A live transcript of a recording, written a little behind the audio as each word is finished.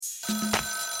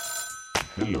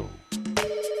Hello.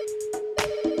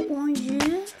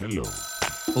 Bonjour. Hello.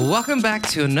 Welcome back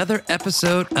to another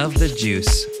episode of The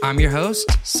Juice. I'm your host,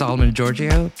 Solomon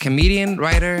Giorgio, comedian,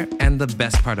 writer, and the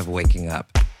best part of waking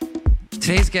up.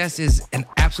 Today's guest is an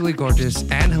absolutely gorgeous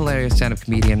and hilarious stand-up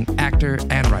comedian, actor,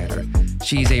 and writer.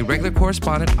 She's a regular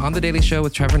correspondent on The Daily Show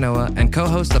with Trevor Noah and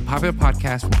co-hosts the popular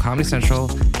podcast from Comedy Central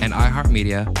and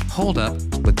iHeartMedia, Hold Up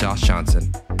with Josh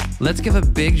Johnson. Let's give a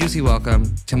big, juicy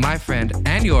welcome to my friend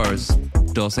and yours,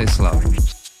 Dulcé Sloan.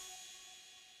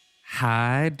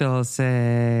 Hi,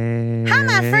 Dulcé. Hi,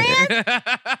 my friend.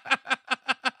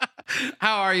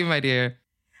 How are you, my dear?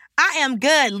 I am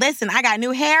good. Listen, I got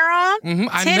new hair on.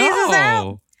 I Titties know. is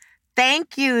out.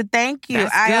 Thank you. That's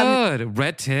good.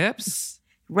 Red tips.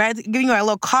 Giving you a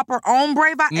little copper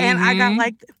ombre vibe. And I got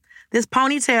like this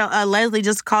ponytail. Leslie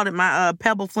just called it my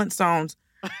Pebble Flintstones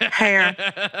hair.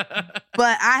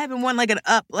 But I haven't wanted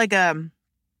like a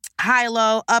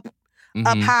high-low, up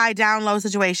high, down low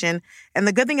situation. And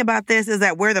the good thing about this is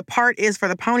that where the part is for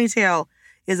the ponytail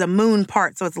is a moon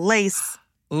part. So it's lace.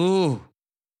 Ooh.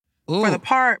 For the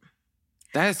part.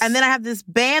 And then I have this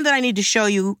band that I need to show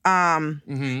you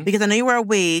because I know you wear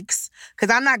wigs.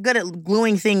 Because I'm not good at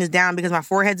gluing things down because my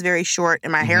forehead's very short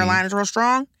and my hairline is real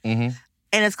strong. And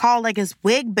it's called like this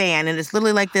wig band, and it's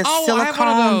literally like this silicone. I have one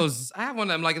of those. I have one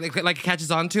of them. Like it catches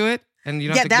onto it, and you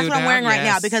don't have to glue that's what I'm wearing right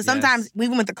now. Because sometimes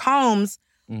even with the combs,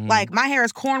 like my hair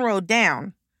is cornrowed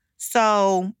down,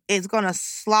 so it's gonna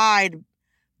slide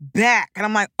back, and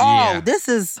I'm like,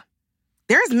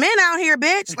 there's men out here,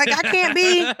 bitch. Like I can't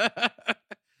be.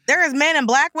 There is men and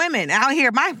black women out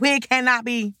here. My wig cannot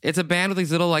be. It's a band with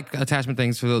these little like attachment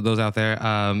things for those out there.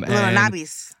 Little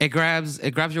knobbies. It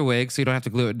grabs your wig, so you don't have to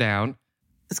glue it down.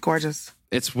 It's gorgeous.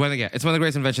 It's one of the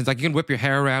greatest inventions. Like you can whip your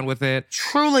hair around with it.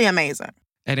 Truly amazing.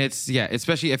 And it's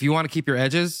especially if you want to keep your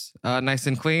edges nice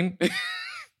and clean.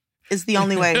 It's the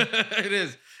only way. It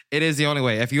is. It is the only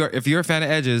way. If you're a fan of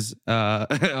edges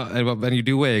and you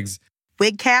do wigs,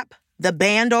 wig cap, the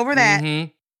band over that,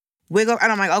 wiggle,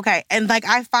 and I'm like, okay. And like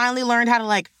I finally learned how to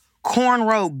like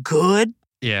cornrow good.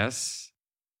 Yes.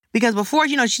 Because before,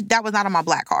 that was not on my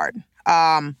black card.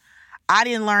 I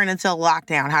didn't learn until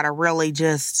lockdown how to really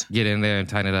just get in there and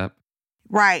tighten it up.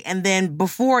 Right. And then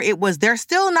before they're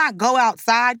still not go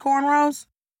outside cornrows.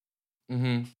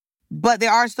 But they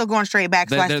are still going straight back.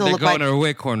 So I still look like. They're going to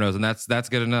wig cornrows, and that's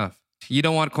good enough. You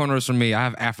don't want cornrows from me. I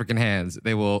have African hands.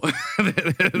 They will.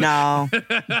 No.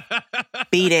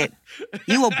 Beat it.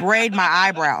 You will braid my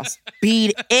eyebrows.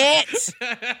 Beat it.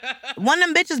 One of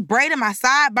them bitches braided my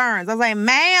sideburns. I was like,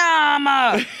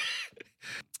 ma'am.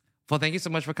 Well, thank you so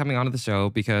much for coming on to the show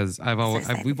because I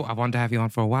wanted to have you on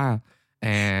for a while.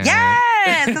 And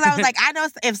yes, because I was like, I know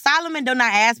if Solomon do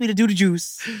not ask me to do the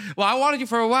juice. Well, I wanted you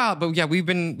for a while, but yeah, we've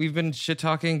been shit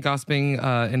talking, gossiping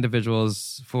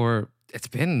individuals for it's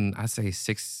been I say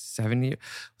 6-7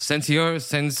 years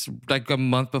since like a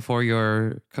month before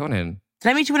your Conan. Did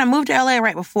I meet you when I moved to LA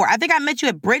right before? I think I met you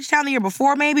at Bridgetown the year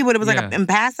before, maybe, but it was like in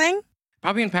passing.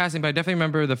 Probably in passing, but I definitely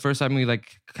remember the first time we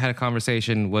like had a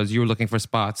conversation was you were looking for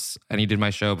spots and you did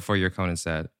my show before your Conan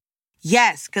set.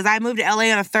 Yes, because I moved to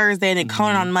LA on a Thursday and then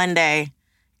Conan on Monday,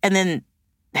 and then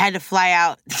had to fly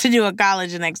out to do a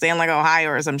college the next day in like Ohio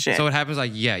or some shit. So what happens?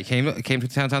 Like, you came to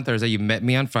town on Thursday. You met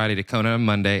me on Friday to Conan on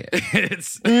Monday.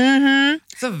 It's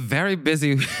a very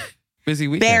busy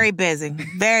weekend. Very busy.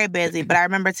 But I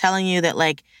remember telling you that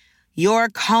like your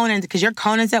Conan, because your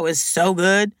Conan set was so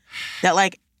good that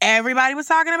like everybody was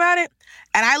talking about it.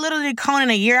 And I literally did Conan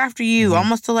a year after you,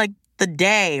 almost to like the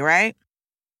day, right?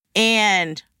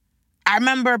 And I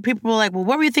remember people were like, well,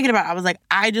 what were you thinking about? I was like,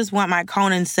 I just want my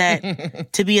Conan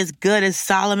set to be as good as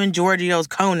Solomon Giorgio's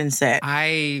Conan set.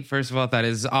 First of all,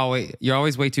 you're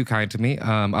always way too kind to me.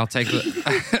 I'll take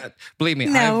believe me,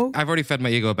 no. I've already fed my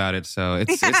ego about it, so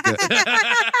it's good.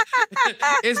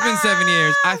 It's been 7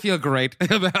 years. I feel great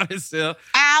about it still.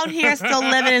 Out here still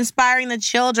living, inspiring the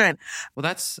children.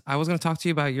 Well, I was going to talk to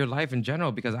you about your life in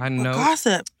general because I know.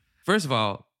 Gossip. First of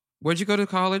all, where'd you go to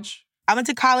college? I went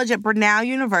to college at Brenau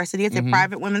University. It's a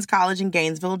private women's college in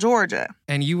Gainesville, Georgia.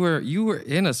 And you were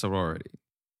in a sorority.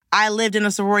 I lived in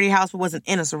a sorority house but wasn't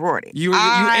in a sorority. You were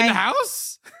in the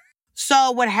house?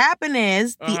 So what happened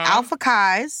is the Alpha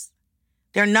Chi's,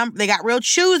 they got real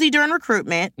choosy during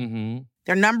recruitment.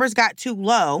 Their numbers got too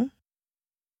low.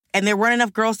 And there weren't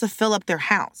enough girls to fill up their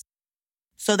house.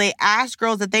 So they asked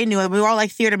girls that they knew. We were all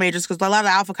like theater majors because a lot of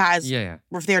the Alpha Chi's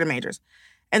were theater majors.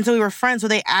 And so we were friends. So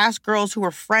they asked girls who were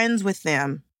friends with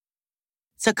them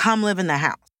to come live in the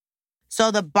house. So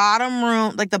the bottom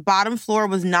room, like the bottom floor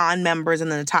was non-members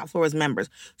and then the top floor was members.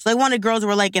 So they wanted girls who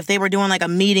were like, if they were doing like a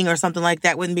meeting or something like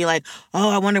that, wouldn't be like, oh,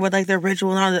 I wonder what like their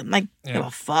ritual and all that. I'm like, give a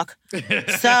fuck.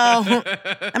 So,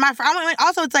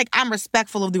 also it's like, I'm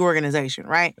respectful of the organization,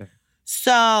 right?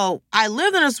 So I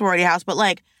lived in a sorority house, but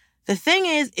like, the thing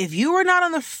is, if you were not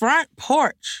on the front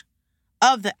porch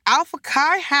of the Alpha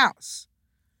Chi house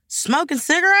smoking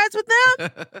cigarettes with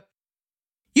them,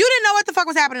 you didn't know what the fuck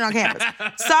was happening on campus.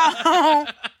 So,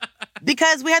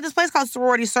 because we had this place called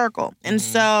Sorority Circle. And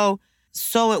so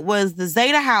it was the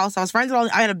Zeta house. I was friends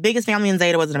with I had the biggest family in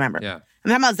Zeta, wasn't a member. Yeah. I'm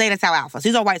talking about Zeta Tau Alpha. So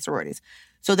these are white sororities.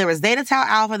 So there was Zeta Tau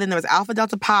Alpha, then there was Alpha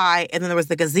Delta Pi, and then there was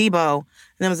the gazebo, and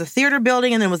then there was the theater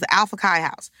building, and then there was the Alpha Chi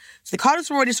house. So they called it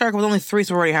Sorority Circle with only 3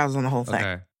 sorority houses on the whole thing.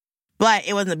 Okay. But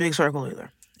it wasn't a big circle either.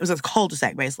 It was a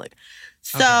cul-de-sac, basically.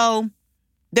 So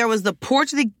there was the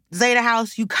porch of the Zeta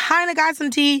house. You kind of got some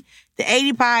tea. The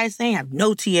 80 pies, they have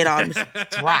no tea at all. It was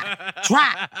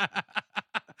dry.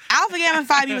 Alpha Gamma and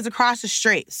Phi Mu was across the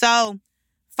street. So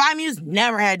Phi Mu's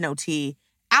never had no tea.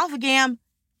 Alpha Gamma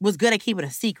was good at keeping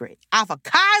a secret. Alpha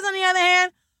Chi's, on the other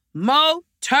hand,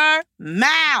 motor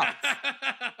mouth.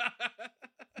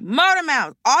 Motor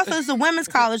mouth. Also, it's a women's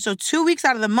college, so 2 weeks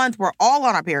out of the month, we're all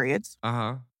on our periods.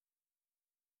 Uh-huh.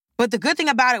 But the good thing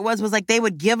about it was like they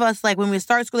would give us, like when we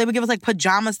start school, they would give us like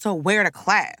pajamas to wear to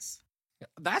class.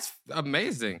 That's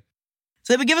amazing.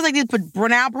 So they would give us like these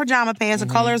brown pajama pants. The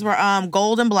colors were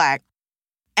gold and black.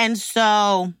 And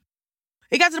so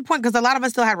it got to the point because a lot of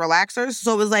us still had relaxers.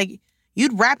 So it was like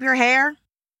you'd wrap your hair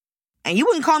and you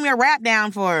wouldn't comb your wrap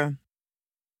down for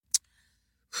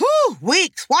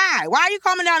weeks. Why? Why are you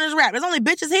combing down this wrap? There's only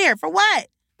bitches here. For what?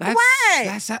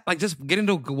 That's like just getting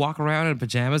to walk around in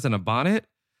pajamas and a bonnet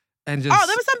and just... Oh,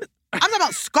 there was some... I'm talking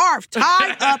about scarf,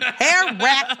 tied up, hair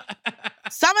wrapped.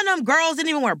 Some of them girls didn't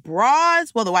even wear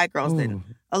bras. Well, the white girls didn't.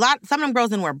 Some of them girls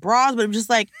didn't wear bras, but it was just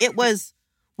like,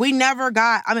 we never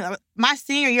got, my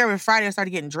senior year when Friday I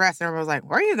started getting dressed and everyone was like,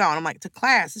 where are you going? I'm like, to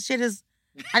class. This shit is,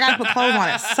 I got to put clothes on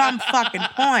at some fucking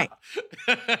point.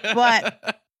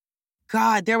 But,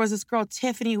 God, there was this girl,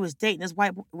 Tiffany, who was dating this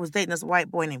white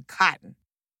boy named Cotton.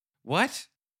 What?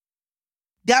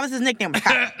 That was his nickname,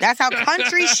 Cotton. That's how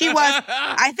country she was.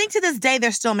 I think to this day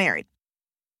they're still married.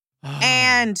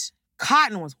 And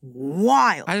Cotton was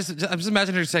wild. I'm just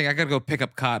imagining her saying, I gotta go pick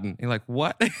up Cotton. You're like,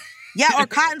 what? Yeah, or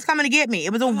Cotton's coming to get me.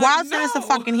 It was a wild sentence to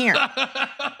fucking hear.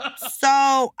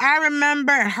 So I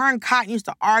remember her and Cotton used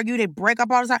to argue. They'd break up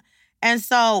all the time. And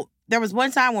so there was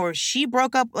one time where she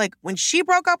broke up, like when she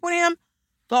broke up with him,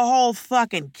 the whole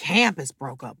fucking campus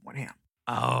broke up with him.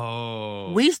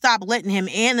 Oh. We stopped letting him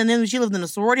in, and then she lived in a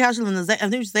sorority house. She lived in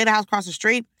the Zeta house across the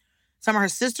street. Some of her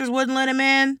sisters wouldn't let him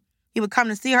in. He would come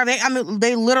to see her.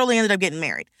 They literally ended up getting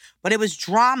married. But it was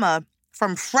drama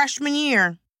from freshman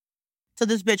year till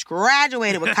this bitch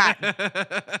graduated with Cotton.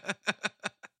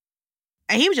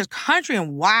 And he was just country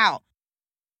and wild.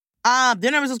 Then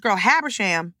there was this girl,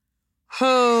 Habersham,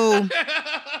 who...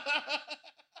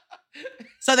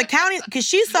 So the county, because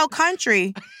she's so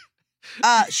country...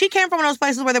 she came from one of those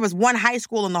places where there was one high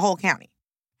school in the whole county.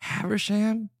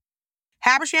 Habersham?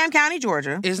 Habersham County,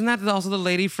 Georgia. Isn't that also the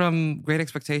lady from Great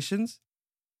Expectations?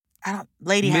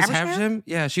 Lady Miss Habersham?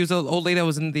 Yeah, she was the old lady that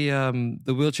was in the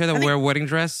wheelchair that wore a wedding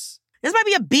dress. This might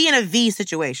be a B and a V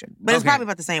situation, but it's probably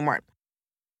about the same word.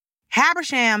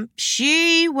 Habersham,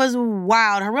 she was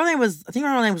wild. Her real name was, I think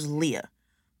her real name was Leah,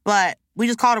 but we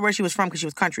just called her where she was from because she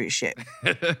was country as shit.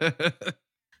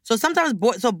 So sometimes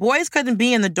boys couldn't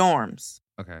be in the dorms.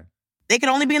 Okay. They could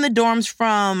only be in the dorms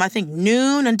from, I think,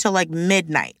 noon until like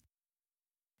midnight.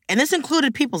 And this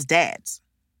included people's dads.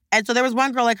 And so there was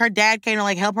one girl, like her dad came to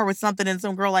like help her with something, and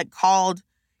some girl like called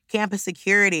campus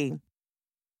security.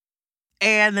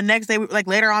 And the next day, like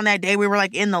later on that day, we were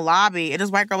like in the lobby, and this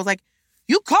white girl was like,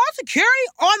 "You called security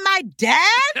on my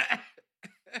dad?"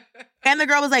 And the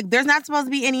girl was like, "There's not supposed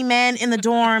to be any men in the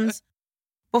dorms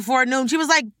before noon." She was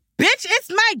like, "Bitch, it's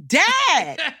my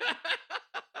dad."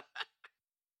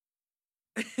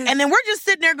 And then we're just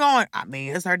sitting there going, I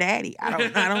mean, it's her daddy. I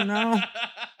don't know.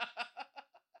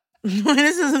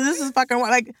 This is fucking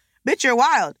like, bitch, you're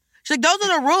wild. She's like, those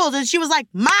are the rules. And she was like,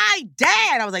 my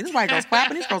dad. I was like, this white girl's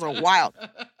clapping. These girls are wild.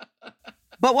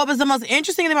 But what was the most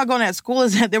interesting thing about going to that school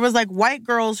is that there was like white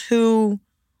girls who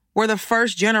were the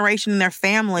first generation in their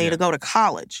family to go to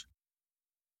college.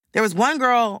 There was one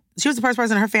girl, she was the first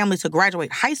person in her family to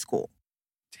graduate high school.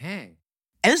 Dang.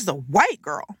 And this is a white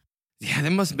girl. Yeah, they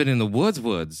must have been in the woods.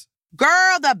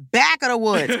 Girl, the back of the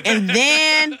woods. And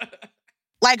then,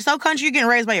 like, so country, you're getting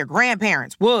raised by your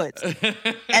grandparents, woods.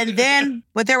 And then,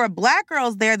 but there were black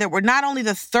girls there that were not only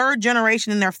the third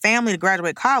generation in their family to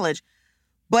graduate college,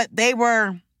 but they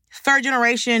were third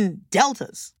generation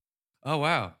Deltas. Oh,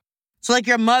 wow. So like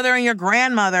your mother and your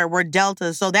grandmother were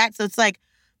Deltas. So it's like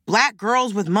black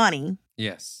girls with money.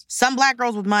 Yes. Some black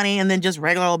girls with money and then just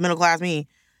regular old middle class me.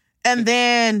 And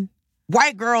then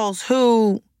white girls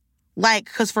who like,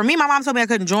 because for me, my mom told me I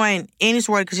couldn't join any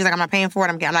sorority because she's like, I'm not paying for it.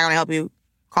 I'm not going to help you.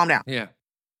 Calm down. Yeah.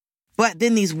 But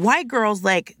then these white girls,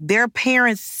 like their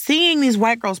parents, seeing these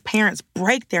white girls' parents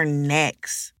break their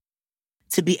necks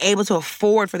to be able to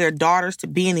afford for their daughters to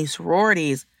be in these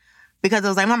sororities, because it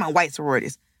was like, I'm not white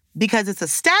sororities, because it's a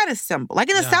status symbol. Like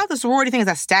in the South, the sorority thing is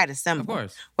a status symbol. Of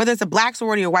course. Whether it's a black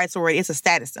sorority or white sorority, it's a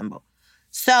status symbol.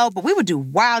 So, but we would do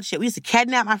wild shit. We used to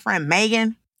kidnap my friend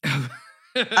Megan,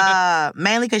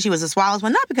 mainly because she was the smallest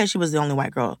one, not because she was the only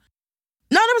white girl.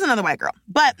 No, there was another white girl.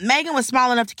 But Megan was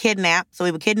small enough to kidnap. So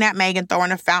we would kidnap Megan, throw her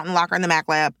in a fountain, lock her in the Mac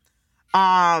lab.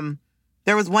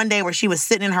 There was one day where she was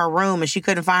sitting in her room and she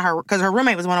couldn't find her, because her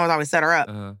roommate was the one who would always set her up.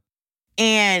 Uh-huh.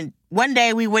 And one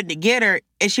day we went to get her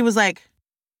and she was like,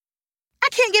 I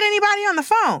can't get anybody on the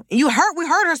phone. And we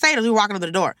heard her say it as we were walking to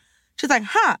the door. She's like,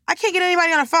 I can't get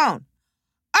anybody on the phone.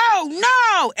 Oh,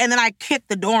 no. And then I kicked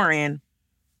the door in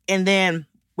and then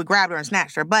we grabbed her and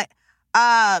snatched her. But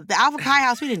the Alpha Chi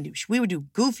house, we would do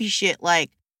goofy shit. Like,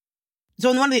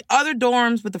 so in one of the other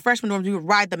dorms with the freshman dorms, we would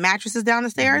ride the mattresses down the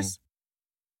stairs.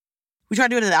 We tried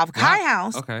to do it at the Alpha Chi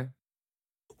house. Okay.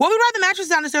 Well, we ride the mattresses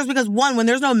down the stairs because one, when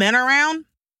there's no men around,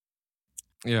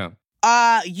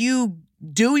 you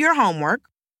do your homework.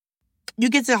 You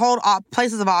get to hold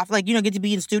places of off, like, get to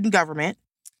be in student government.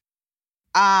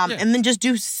 And then just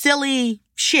do silly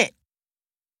shit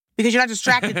because you're not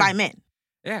distracted by men.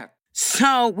 Yeah.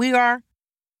 So we are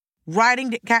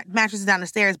riding mattresses down the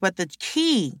stairs, but the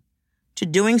key to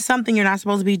doing something you're not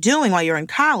supposed to be doing while you're in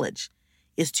college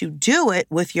is to do it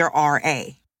with your RA.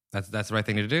 That's the right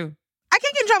thing to do. I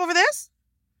can't get in trouble for this.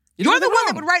 You're the one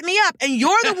that would write me up, and you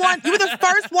were the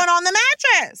first one on the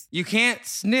mattress. You can't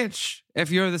snitch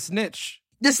if you're the snitch.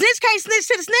 The snitch can't snitch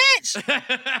to the snitch.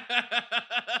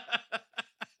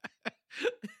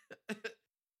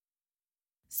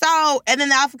 So, and then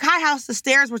the Alpha Chi house, the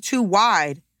stairs were too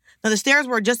wide. No, the stairs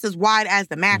were just as wide as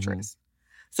the mattress.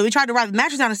 So we tried to ride the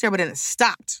mattress down the stair, but then it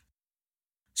stopped.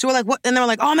 So we're like, what? And they were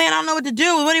like, oh man, I don't know what to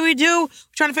do. What do we do?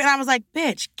 We're trying to figure it out. I was like,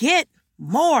 bitch, get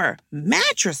more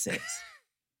mattresses.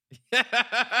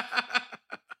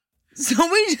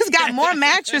 So we just got more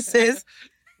mattresses,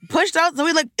 pushed out.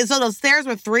 So those stairs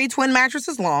were 3 twin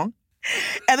mattresses long.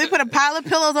 And we put a pile of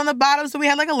pillows on the bottom so we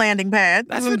had like a landing pad.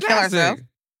 That's we kill ourselves.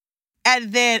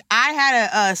 And then I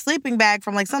had a sleeping bag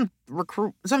from like some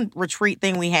retreat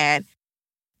thing we had.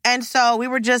 And so we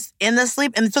were just in the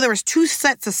sleep. And so there was 2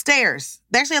 sets of stairs.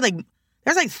 They actually had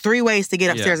there's like 3 ways to get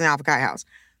upstairs in Alpha Chi house.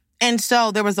 And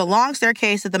so there was a long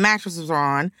staircase that the mattresses were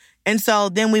on. And so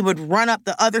then we would run up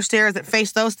the other stairs that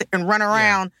faced those and run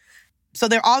around. So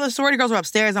all the sorority girls were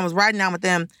upstairs and I was riding down with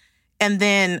them. And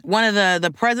then one of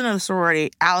the president of the sorority,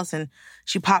 Allison,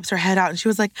 she pops her head out and she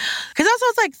was like, because also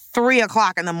it's like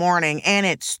 3:00 in the morning and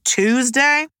it's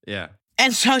Tuesday. Yeah.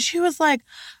 And so she was like,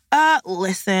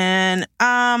 listen,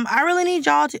 I really need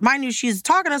y'all to, mind you, she's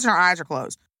talking to us and her eyes are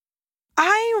closed.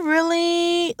 I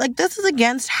really, this is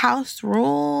against house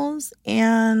rules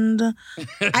and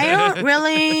I don't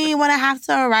really want to have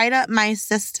to write up my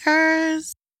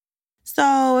sisters.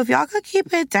 So if y'all could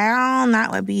keep it down,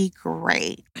 that would be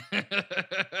great.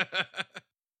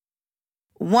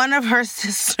 One of her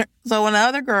sisters, so one of the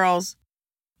other girls,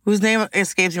 whose name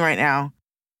escapes me right now,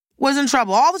 was in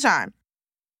trouble all the time.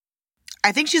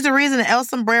 I think she's the reason that El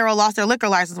Sombrero lost their liquor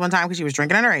license one time because she was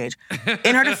drinking underage.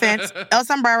 In her defense, El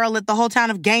Sombrero let the whole town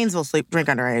of Gainesville drink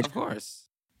underage. Of course.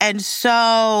 And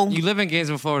so... You live in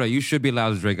Gainesville, Florida. You should be allowed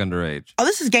to drink underage. Oh,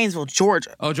 this is Gainesville,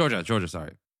 Georgia. Oh, Georgia,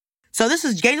 sorry. So this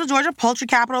is Gainesville, Georgia, poultry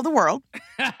capital of the world.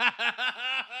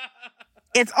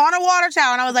 It's on a water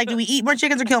tower. And I was like, do we eat more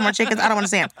chickens or kill more chickens? I don't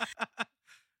understand.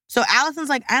 So Allison's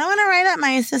like, I don't want to write up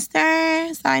my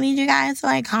sister, so I need you guys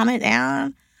to calm it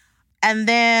down. And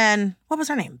then, what was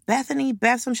her name? Beth,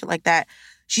 some shit like that.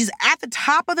 She's at the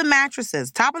top of the mattresses,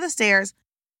 top of the stairs,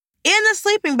 in the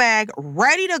sleeping bag,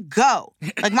 ready to go.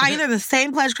 They're the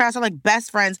same pledge class, are best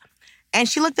friends. And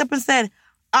she looked up and said,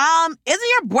 isn't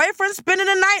your boyfriend spending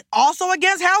the night also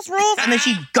against house rules? And then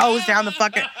she goes down the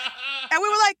fucking... And we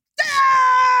were like,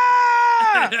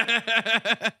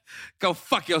 ah! Go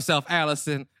fuck yourself,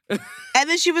 Allison. And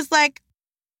then she was like,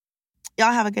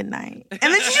 y'all have a good night. And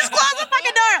then she just closed the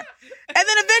fucking door.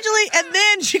 And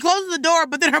then she closes the door,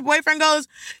 but then her boyfriend goes,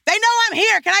 they know I'm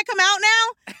here. Can I come out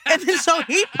now? And then so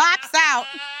he pops out.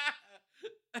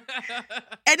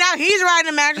 And now he's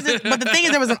riding the mattresses. But the thing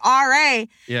is, there was an RA.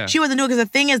 Yeah. She wasn't doing it because the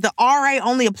thing is, the RA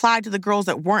only applied to the girls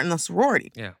that weren't in the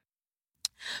sorority. Yeah.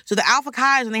 So the Alpha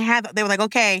Chi's, when they were like,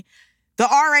 okay, the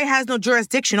RA has no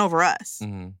jurisdiction over us.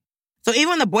 Mm-hmm. So even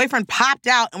when the boyfriend popped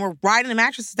out and we're riding the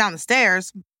mattresses down the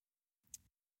stairs,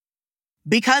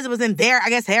 because it was in their, I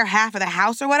guess, their half of the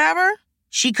house or whatever,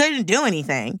 she couldn't do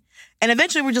anything. And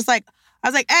eventually we're just like, I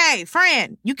was like, hey,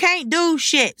 friend, you can't do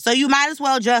shit, so you might as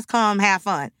well just come have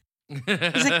fun. He's like,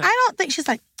 I don't think. She's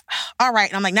like, all right.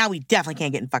 And I'm like, now we definitely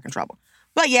can't get in fucking trouble.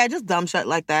 But yeah, just dumb shit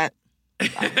like that.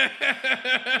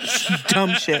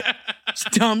 Dumb shit. Just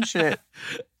dumb shit.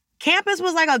 Campus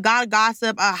was like a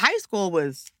gossip. High school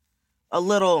was a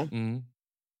little...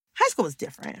 High school was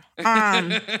different.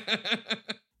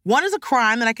 One is a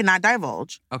crime that I cannot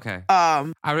divulge. Okay.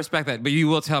 I respect that, but you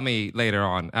will tell me later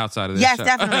on outside of this yes, show.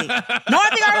 definitely. No, I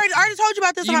think I already told you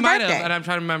about this on my birthday. Have, and I'm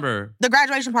trying to remember. The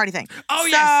graduation party thing. Oh,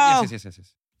 yes.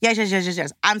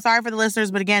 Yes. I'm sorry for the listeners,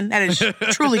 but again, that is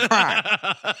truly crime.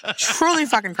 Truly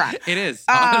fucking crime. It is,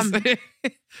 honestly.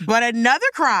 But another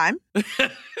crime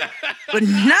that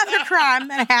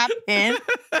happened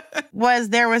was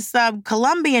there was some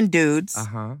Colombian dudes.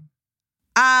 Uh-huh.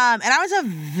 And I went to a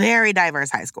very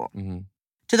diverse high school. Mm-hmm.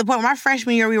 To the point where my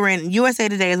freshman year, we were in USA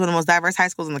Today is one of the most diverse high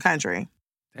schools in the country.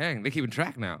 Dang, they're keeping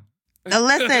track now.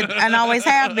 Listen, and always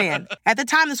have been. At the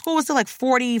time, the school was still like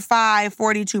 45,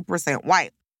 42%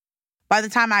 white. By the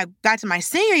time I got to my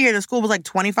senior year, the school was like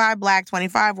 25 black,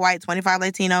 25 white, 25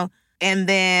 Latino, and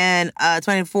then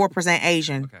 24%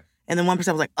 Asian. Okay. And then 1% was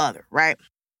like other, right?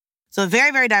 So a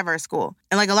very, very diverse school.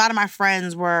 And like a lot of my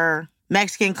friends were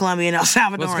Mexican, Colombian, El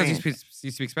Salvadorian. Well, it's because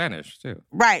you speak Spanish, too.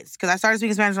 Right, because I started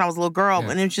speaking Spanish when I was a little girl,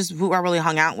 and it was just who I really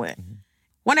hung out with. Mm-hmm.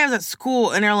 One day I was at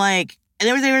school, and they're like, and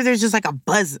there was just like a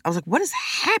buzz. I was like, what is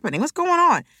happening? What's going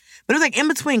on? But it was like in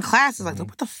between classes, like,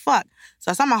 what the fuck?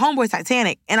 So I saw my homeboy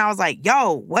Titanic, and I was like,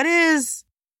 yo, what's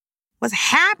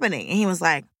happening? And he was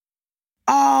like,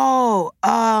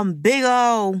 Big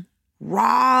O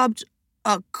robbed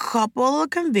a couple of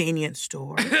convenience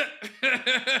stores.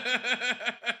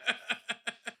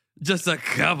 Just a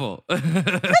couple. Just a couple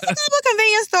of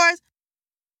convenience stores.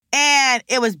 And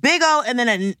it was Big O, and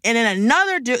then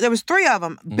another dude. There was 3 of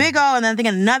them. Big O, and then I think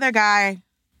another guy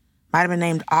might have been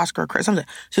named Oscar or Chris, something.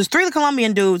 So there's 3 of the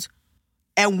Colombian dudes,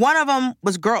 and one of them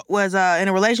was in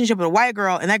a relationship with a white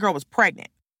girl, and that girl was pregnant.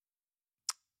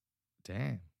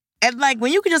 Damn. And like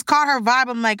when you could just call her vibe,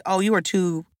 I'm like, oh, you were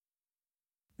too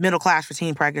middle class for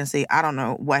teen pregnancy. I don't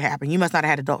know what happened. You must not have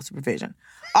had adult supervision.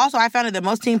 Also, I found out that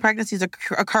most teen pregnancies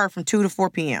occur from 2 to 4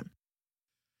 p.m.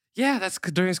 Yeah, that's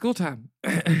during school time.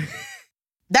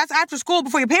 That's after school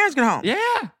before your parents get home.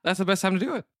 Yeah, that's the best time to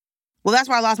do it. Well, that's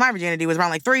why I lost my virginity. It was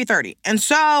around like 3:30. And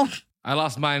so... I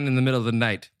lost mine in the middle of the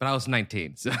night, but I was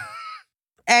 19. So.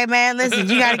 Hey, man, listen,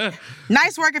 you got to...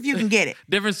 Nice work if you can get it.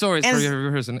 Different stories for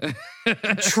every person.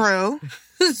 True.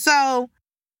 So...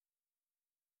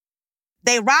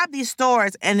 They robbed these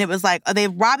stores, and it was like, they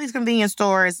robbed these convenience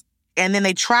stores, and then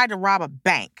they tried to rob a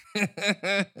bank.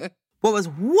 What was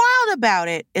wild about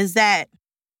it is that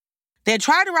they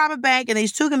tried to rob a bank in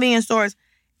these 2 convenience stores,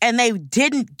 and they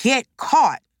didn't get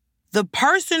caught. The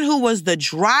person who was the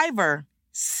driver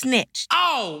snitched.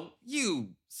 Oh,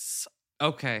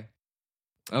 okay.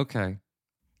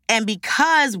 And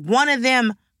because one of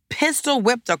them pistol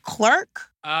whipped a clerk.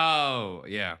 Oh,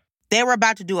 yeah. They were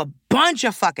about to do a bunch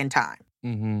of fucking time.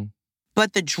 Mm-hmm.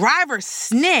 But the driver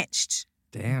snitched.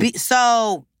 Damn.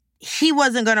 So he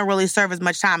wasn't going to really serve as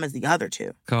much time as the other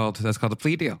 2. That's called a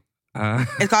plea deal.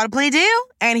 It's called a plea deal,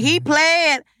 and he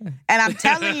pled. And I'm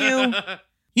telling you,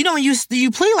 you know when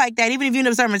you plea like that, even if you end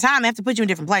up serving time, they have to put you in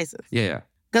different places. Yeah.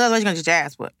 Because otherwise you're going to get your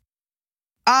ass whipped.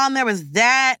 There was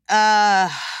that.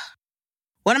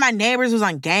 One of my neighbors was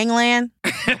on gangland.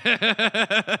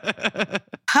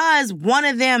 Because one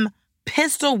of them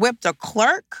pistol whipped a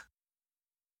clerk.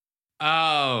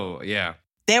 Oh, yeah.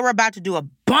 They were about to do a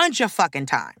bunch of fucking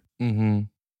time. Mm-hmm.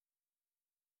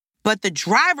 But the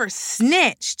driver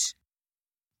snitched.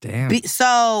 Damn.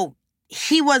 So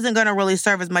he wasn't going to really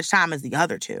serve as much time as the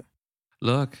other 2.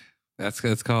 Look, that's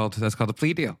called a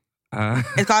plea deal.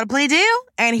 It's called a plea deal,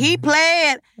 and he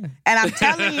pled. And I'm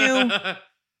telling you,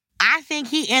 I think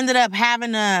he ended up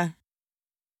having a...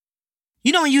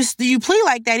 You know when you plea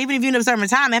like that, even if you end up serving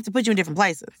time, they have to put you in different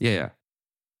places. Yeah.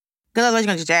 Because otherwise you're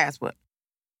going to get your ass whipped.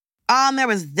 There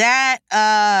was that.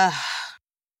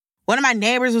 One of my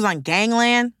neighbors was on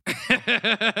gangland.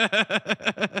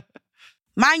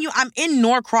 Mind you, I'm in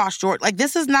Norcross, Georgia. Like,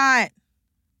 this is not...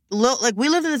 Like, we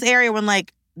lived in this area when,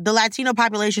 like, the Latino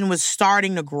population was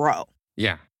starting to grow.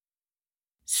 Yeah.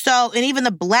 So, and even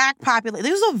the black population,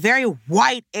 this was a very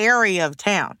white area of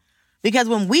town. Because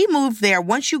when we moved there,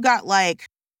 once you got like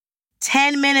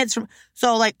 10 minutes from,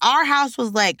 so like our house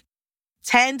was like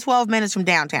 10, 12 minutes from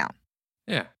downtown.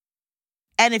 Yeah.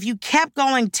 And if you kept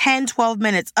going 10, 12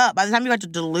 minutes up, by the time you got to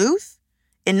Duluth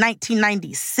in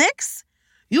 1996,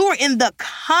 you were in the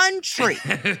country.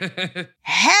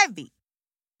 Heavy.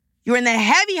 You were in the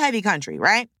heavy, heavy country,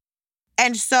 right?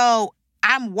 And so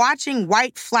I'm watching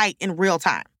white flight in real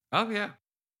time. Oh, yeah.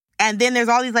 And then there's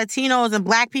all these Latinos and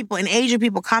black people and Asian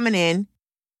people coming in.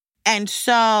 And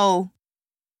so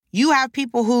you have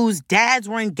people whose dads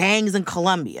were in gangs in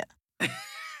Colombia.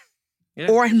 Yeah.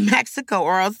 Or in Mexico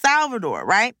or El Salvador,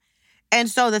 right? And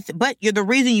so, the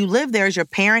reason you live there is your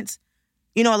parents.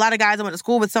 You know, a lot of guys that went to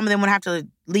school, but some of them would have to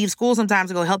leave school sometimes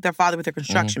to go help their father with their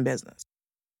construction business.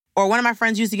 Or one of my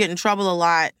friends used to get in trouble a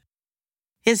lot.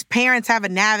 His parents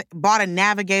bought a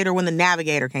Navigator when the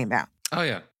Navigator came out. Oh,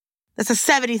 yeah. That's a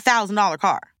 $70,000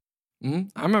 car. I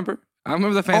remember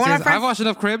the fancy. I've watched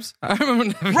enough Cribs. I remember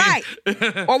Navigator. Right.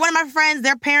 Or one of my friends,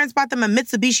 their parents bought them a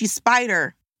Mitsubishi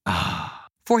Spider.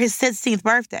 For his 16th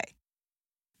birthday.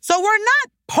 So we're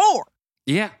not poor.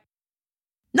 Yeah.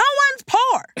 No one's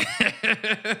poor.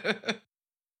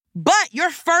 But your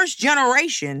first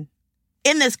generation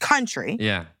in this country.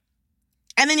 Yeah.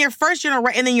 And then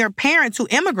and then your parents who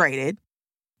immigrated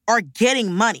are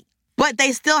getting money. But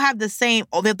they still have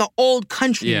the old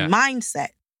country mindset.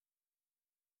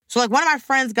 So like one of my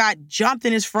friends got jumped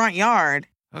in his front yard.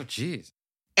 Oh, jeez.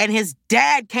 And his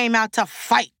dad came out to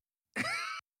fight.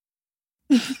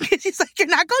 He's like, you're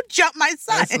not going to jump my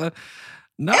son in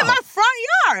my front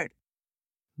yard.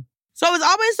 So it was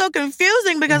always so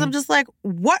confusing because I'm just like,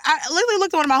 what? I literally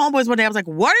looked at one of my homeboys one day. I was like,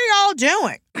 what are y'all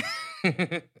doing?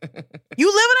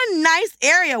 You live in a nice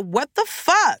area. What the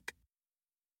fuck?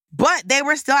 But they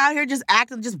were still out here just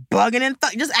acting, just bugging and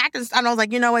just acting. And I was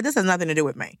like, you know what? This has nothing to do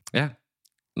with me. Yeah.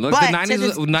 Look, the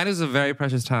 90s is a very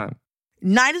precious time.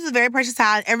 90s is a very precious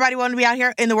time. Everybody wanted to be out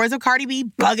here, in the words of Cardi B,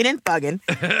 bugging and thugging.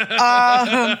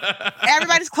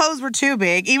 Everybody's clothes were too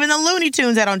big. Even the Looney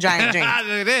Tunes had on giant jeans.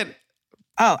 They did.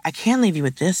 Oh, I can't leave you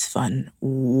with this fun,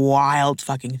 wild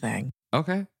fucking thing.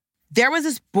 Okay. There was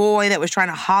this boy that was trying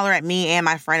to holler at me and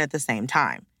my friend at the same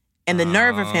time. And the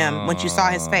nerve of him, once you saw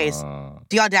his face,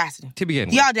 the audacity. To begin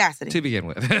with. The audacity. To begin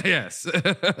with, yes.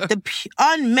 The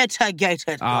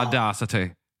unmitigated.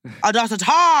 Audacity.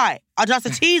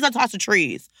 Audacities on toss of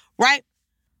trees, right?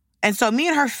 And so me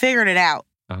and her figured it out.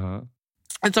 Uh-huh.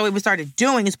 And so what we started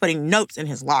doing is putting notes in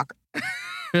his locker.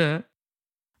 But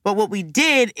what we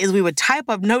did is we would type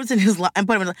up notes in his locker and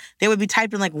put them in, they would be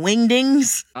typed in like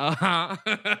wingdings. Uh-huh.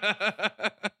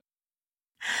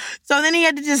 So then he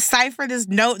had to decipher this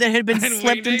note that had been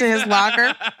slipped into his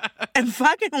locker and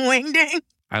fucking wingding.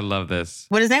 I love this.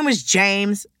 But his name was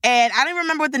James. And I don't even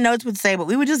remember what the notes would say, but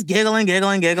we would just giggle and put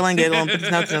his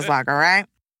notes in his locker, right?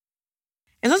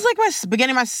 And this was like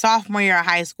beginning my sophomore year of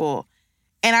high school.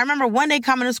 And I remember one day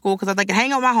coming to school because I'd like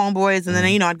hang out with my homeboys and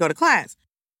then, I'd go to class.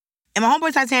 And my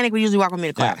homeboy Titanic would usually walk with me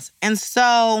to class. Yeah. And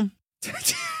so...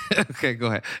 Okay, go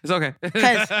ahead. It's okay.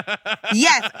 Because,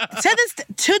 yes,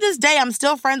 to this day, I'm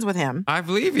still friends with him. I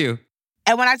believe you.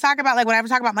 And when I talk about,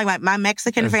 my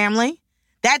Mexican family...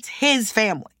 That's his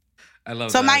family. I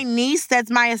love that. So my niece, that's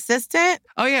my assistant.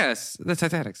 Oh, yes. The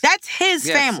Titanics. That's his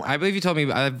family. I believe you told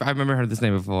me. I remember heard this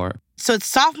name before. So it's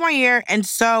sophomore year, and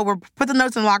so we're put the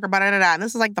notes in the locker, and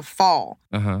this is like the fall.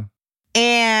 Uh-huh.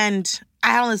 And I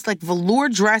had on this like velour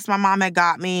dress my mom had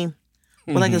got me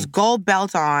with like this gold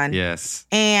belt on. Yes.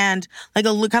 And like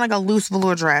kind of like a loose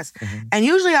velour dress. Mm-hmm. And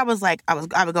usually I would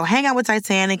go hang out with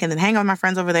Titanic and then hang out with my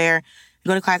friends over there,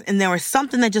 go to class. And there was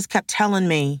something that just kept telling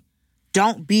me,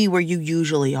 don't be where you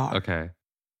usually are. Okay.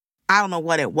 I don't know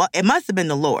what it was. It must have been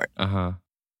the Lord. Uh-huh.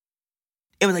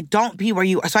 It was like, don't be where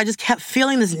you are. So I just kept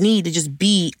feeling this need to just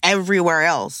be everywhere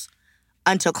else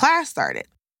until class started.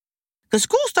 Because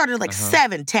school started like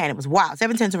 7:10. It was wild.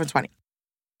 7:10, 7:20.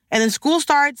 And then school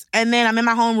starts, and then I'm in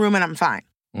my homeroom, and I'm fine.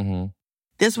 Mm-hmm.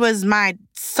 This was my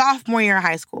sophomore year of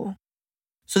high school.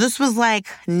 So this was like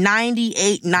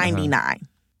 98, 99.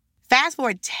 Fast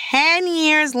forward 10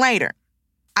 years later.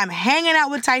 I'm hanging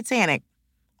out with Titanic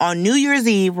on New Year's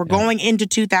Eve. We're going into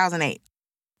 2008.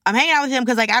 I'm hanging out with him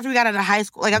because, like, after we got out of high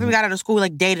school, after we got out of school, we,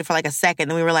 dated for, a second.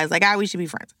 Then we realized, we should be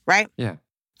friends, right? Yeah.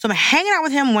 So I'm hanging out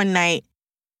with him one night.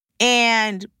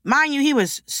 And mind you,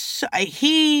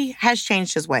 he has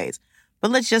changed his ways.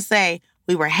 But let's just say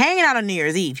we were hanging out on New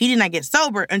Year's Eve. He did not get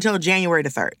sober until January the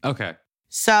 3rd. Okay.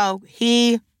 So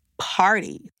he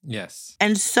partied. Yes.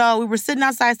 And so we were staying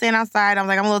outside. I was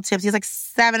like, I'm a little tipsy. It's like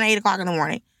 7, 8 o'clock in the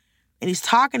morning. And he's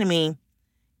talking to me.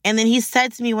 And then he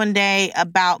said to me one day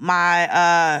about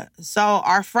my, so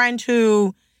our friend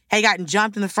who had gotten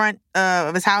jumped in the front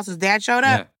of his house, his dad showed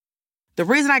up. Yeah. The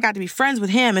reason I got to be friends with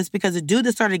him is because the dude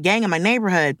that started a gang in my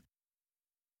neighborhood,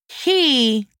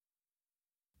 he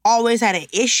always had an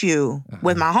issue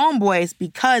with my homeboys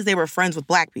because they were friends with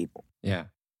black people. Yeah.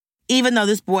 Even though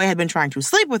this boy had been trying to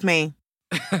sleep with me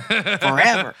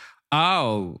forever.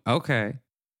 Oh, okay.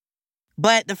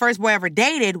 But the first boy I ever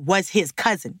dated was his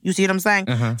cousin. You see what I'm saying?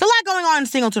 There's a lot going on in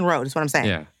Singleton Road, is what I'm saying.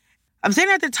 Yeah. I'm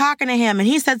sitting out there talking to him, and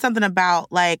he said something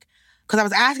about, like, because I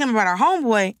was asking him about our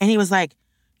homeboy, and he was like,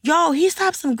 yo, he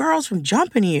stopped some girls from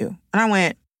jumping you. And I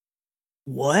went,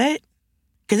 what?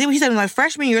 Because he said in my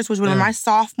freshman year, which was my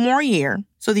sophomore year.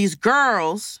 So these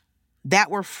girls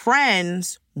that were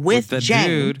friends with the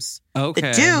James, dude. Okay.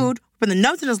 the dude from the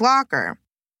notes in his locker,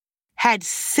 had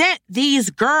sent these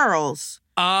girls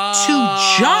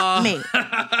to jump me.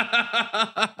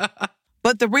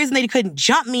 But the reason they couldn't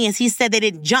jump me is he said they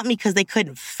didn't jump me because they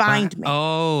couldn't find me.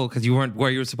 Oh, because you weren't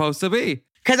where you were supposed to be.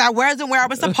 Because I wasn't where I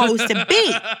was supposed to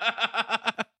be.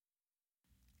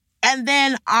 And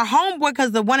then our homeboy,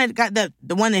 because the one that got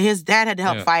the one that his dad had to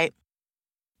help fight,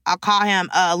 I'll call him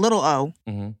Little O.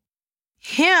 Mm-hmm.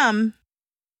 Him,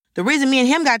 the reason me and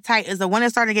him got tight is the one that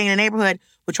started getting in the neighborhood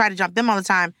would try to jump them all the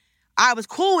time. I was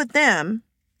cool with them.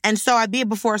 And so I'd be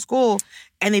before school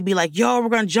and they'd be like, yo, we're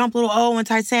going to jump Little O in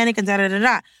Titanic and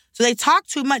da-da-da-da. So they talked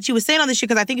too much. He was saying all this shit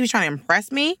because I think he was trying to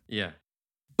impress me. Yeah.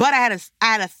 But I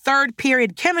had a third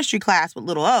period chemistry class with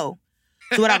Little O.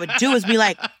 So what I would do is be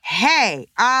like, hey,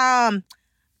 I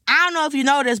don't know if you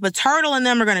know this, but Turtle and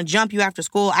them are going to jump you after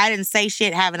school. I didn't say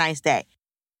shit. Have a nice day.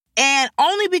 And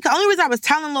only reason I was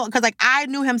telling Little, because like I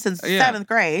knew him since 7th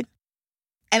grade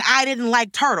and I didn't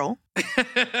like Turtle because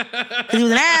he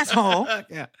was an asshole.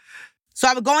 Yeah. So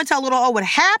I would go and tell Little O what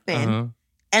happened.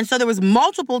 And so there was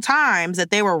multiple times that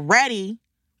they were ready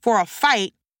for a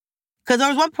fight. Because there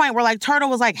was one point where, like, Turtle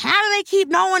was like, how do they keep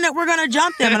knowing that we're going to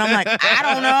jump them? And I'm like, I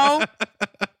don't know.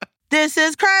 This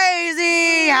is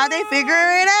crazy. How they figure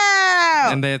it out?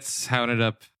 And that's how it ended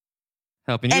up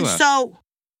helping you and out.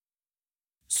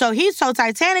 So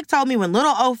Titanic told me when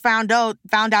Little O found out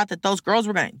that those girls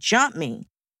were going to jump me,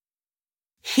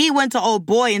 he went to old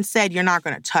boy and said, you're not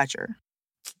going to touch her.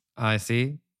 I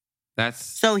see.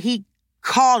 So he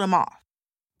called him off.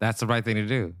 That's the right thing to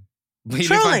do.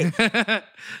 Truly.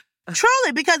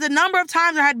 Truly, because the number of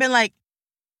times I had been like,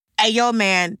 hey, yo,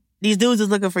 man, these dudes is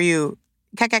looking for you.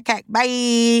 Cack,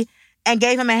 bye. And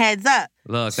gave him a heads up.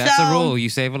 Look, that's the rule. You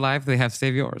save a life, they have to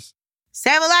save yours.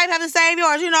 Save a life, have to save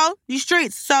yours, these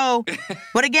streets. So,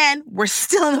 but again, we're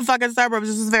still in the fucking suburbs.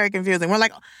 This is very confusing. We're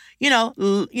like, middle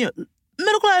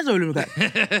class or middle class.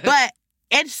 But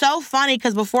it's so funny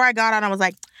because before I got on, I was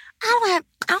like, I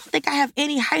don't think I have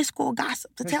any high school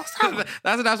gossip to tell someone.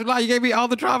 That's an absolute lie. You gave me all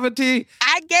the drama tea.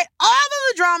 I get all of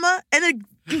the drama, and it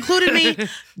included me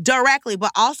directly.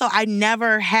 But also, I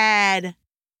never had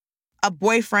a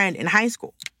boyfriend in high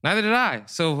school. Neither did I.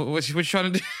 So what you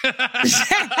trying to do?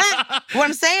 What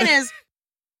I'm saying is,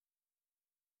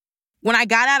 when I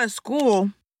got out of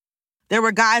school, there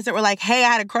were guys that were like, hey, I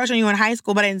had a crush on you in high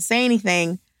school, but I didn't say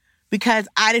anything because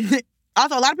I didn't.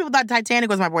 Also, a lot of people thought Titanic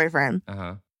was my boyfriend.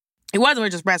 It wasn't. We were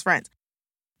just best friends.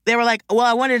 They were like, well,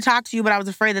 I wanted to talk to you, but I was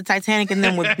afraid that Titanic and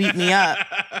them would beat me up.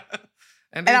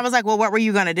 And I was like, well, what were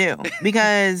you going to do?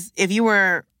 Because if you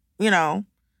were,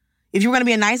 if you were going to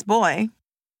be a nice boy,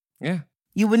 yeah,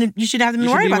 you shouldn't have to be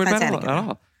worried about Titanic. At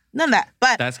all. None of that.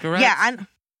 But that's correct. Yeah,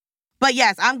 but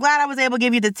yes, I'm glad I was able to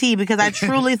give you the tea because I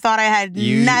truly thought I had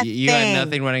nothing. You had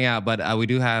nothing running out, but we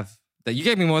do have that. You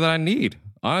gave me more than I need,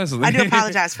 honestly. I do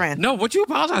apologize, friend. No, what you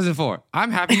apologizing for?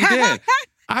 I'm happy you did.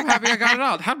 I'm happy I got it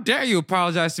out. How dare you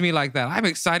apologize to me like that? I'm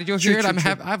excited you'll hear it. I'm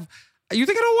happy. You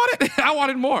think I don't want it? I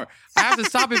want it more. I have to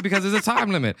stop it because there's a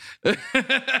time limit. That's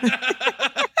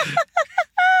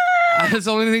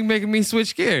the only thing making me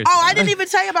switch gears. Oh, I didn't even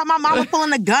tell you about my mama pulling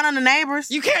the gun on the neighbors.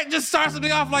 You can't just start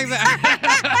something off like that.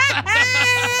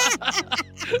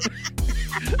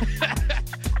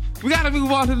 We gotta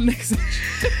move on to the next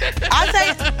section. I'll say,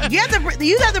 you have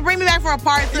to bring me back for a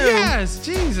part 2. Yes,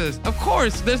 Jesus. Of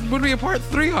course. There's would be a part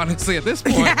 3, honestly, at this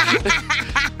point.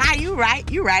 You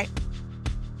right.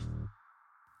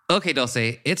 Okay,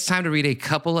 Dulcé, it's time to read a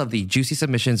couple of the juicy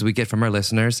submissions we get from our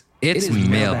listeners. It's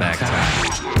mailbag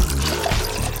time.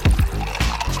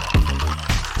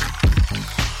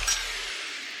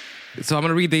 So I'm going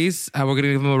to read these. We're going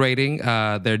to give them a rating.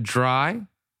 They're dry,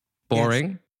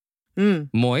 boring,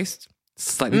 moist,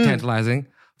 slightly tantalizing,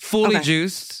 fully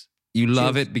juiced. You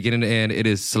love it beginning to end. It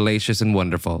is salacious and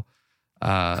wonderful.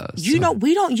 You know,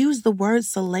 we don't use the word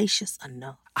salacious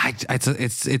enough.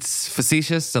 It's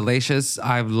facetious, salacious.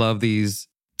 I love these.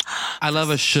 I love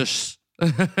a shush.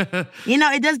 You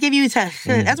know, it does give you that's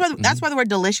why the word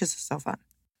delicious is so fun.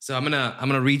 So I'm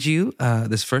gonna read you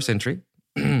this first entry.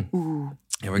 Ooh.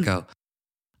 Here we go.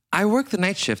 I worked the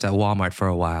night shift at Walmart for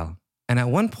a while, and at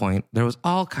one point there was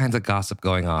all kinds of gossip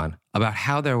going on about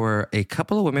how there were a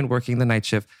couple of women working the night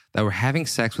shift that were having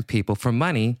sex with people for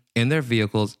money in their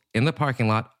vehicles in the parking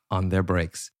lot on their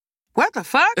breaks. What the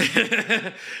fuck?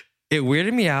 It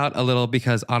weirded me out a little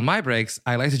because on my breaks,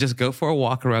 I like to just go for a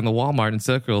walk around the Walmart in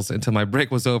circles until my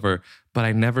break was over, but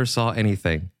I never saw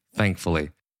anything, thankfully.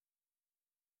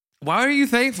 Why are you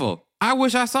thankful? I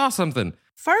wish I saw something.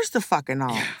 First of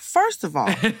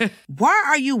all, why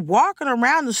are you walking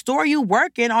around the store you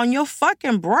work in on your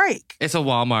fucking break? It's a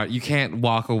Walmart. You can't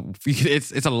walk.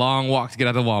 It's a long walk to get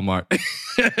out of Walmart.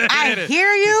 I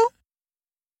hear you,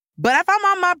 but if I'm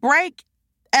on my break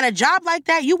at a job like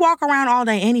that, you walk around all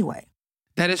day anyway.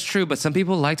 That is true, but some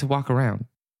people like to walk around.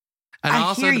 And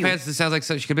also, it depends. It sounds like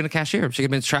she could have been a cashier. She could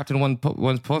have been trapped in one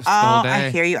post the whole day.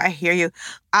 I hear you.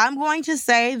 I'm going to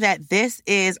say that this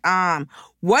is,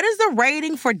 what is the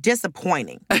rating for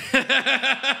disappointing?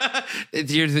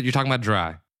 You're talking about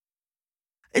dry.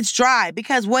 It's dry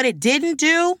because what it didn't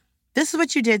do, this is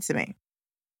what you did to me.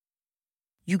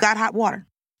 You got hot water.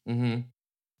 Mm-hmm.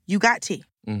 You got tea.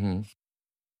 Mm-hmm.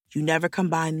 You never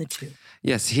combine the two.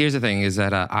 Yes, here's the thing is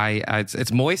that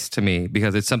it's moist to me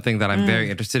because it's something that I'm very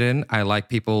interested in. I like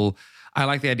the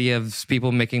idea of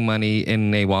people making money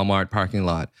in a Walmart parking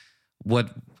lot. What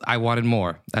I wanted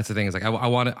more. That's the thing is like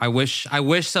I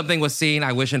wish something was seen.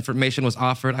 I wish information was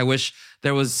offered. I wish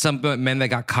there was some men that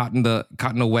got caught in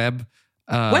the web.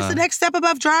 What's the next step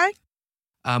above dry?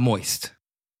 Moist.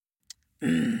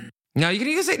 No, you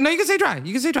can say dry.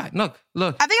 You can say dry. Look.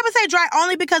 I think I'm gonna say dry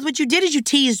only because what you did is you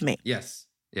teased me. Yes.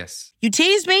 You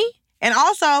teased me, and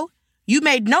also you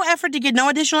made no effort to get no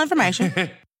additional information.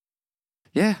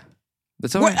 Yeah,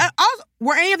 that's all right.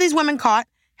 Were any of these women caught?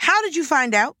 How did you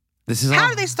find out? How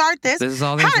did they start this? This is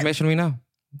all the information we know.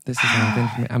 This is all the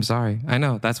information. I'm sorry. I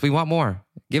know. We want more.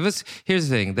 Here's the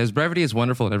thing. There's brevity is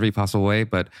wonderful in every possible way,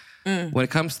 but when it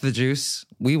comes to the juice,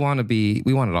 we want it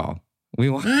all. We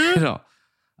want it all.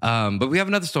 But we have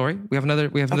another story. We have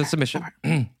another submission.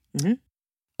 Right. Mm-hmm.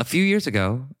 A few years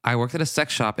ago, I worked at a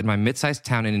sex shop in my mid-sized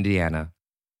town in Indiana.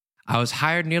 I was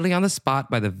hired nearly on the spot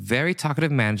by the very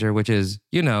talkative manager, which is,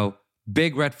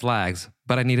 big red flags,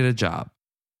 but I needed a job.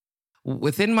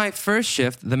 Within my first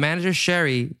shift, the manager,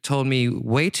 Sherry, told me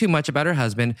way too much about her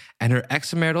husband and her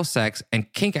extramarital sex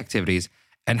and kink activities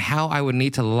and how I would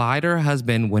need to lie to her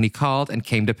husband when he called and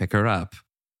came to pick her up.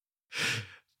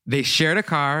 They shared a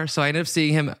car, so I ended up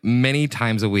seeing him many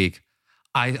times a week.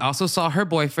 I also saw her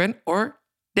boyfriend, or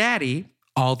daddy,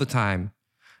 all the time.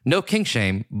 No kink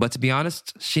shame, but to be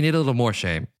honest, she needed a little more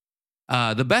shame.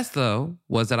 The best, though,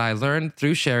 was that I learned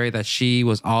through Sherry that she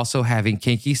was also having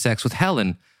kinky sex with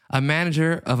Helen, a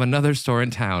manager of another store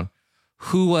in town,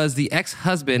 who was the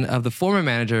ex-husband of the former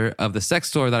manager of the sex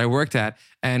store that I worked at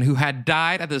and who had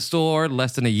died at the store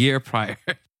less than a year prior.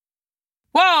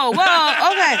 Whoa,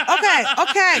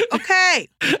 okay.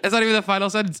 That's not even the final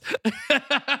sentence.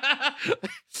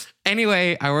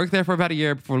 Anyway, I worked there for about a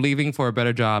year before leaving for a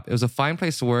better job. It was a fine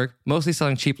place to work, mostly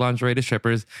selling cheap lingerie to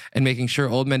strippers and making sure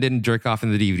old men didn't jerk off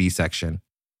in the DVD section.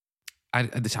 I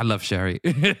love Sherry.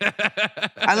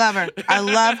 I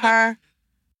love her.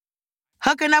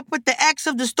 Hooking up with the ex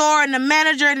of the store and the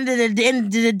manager and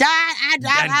the dad.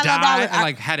 I love all of it. And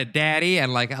like had a daddy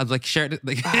and like I was like shared it.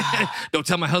 Like, don't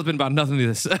tell my husband about nothing of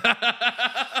this.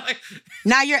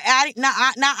 Now you're adding. Now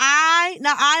I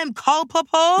am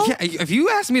culpable. Yeah, if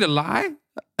you ask me to lie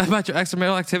about your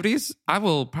extramarital activities, I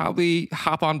will probably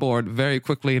hop on board very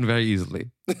quickly and very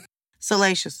easily.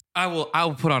 Salacious. I will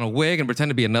put on a wig and pretend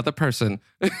to be another person.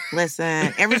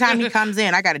 Listen, every time he comes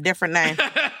in, I got a different name.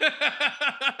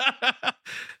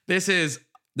 This is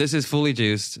fully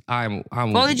juiced. I'm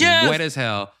fully juiced. Wet as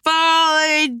hell.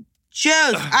 Fully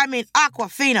juiced. I mean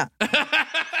Aquafina.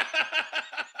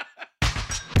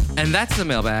 And that's the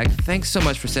mailbag. Thanks so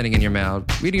much for sending in your mail.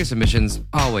 Reading your submissions,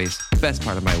 always best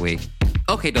part of my week.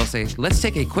 Okay, Dulcé, let's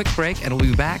take a quick break and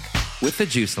we'll be back with the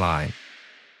juice line.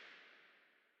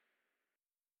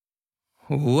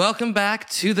 Welcome back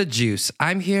to The Juice.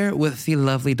 I'm here with the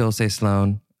lovely Dulcé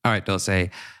Sloan. All right, Dulcé,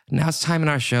 now it's time in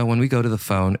our show when we go to the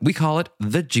phone. We call it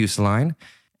The Juice Line.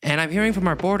 And I'm hearing from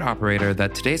our board operator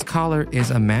that today's caller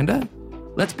is Amanda.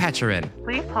 Let's patch her in.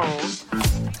 Please hold.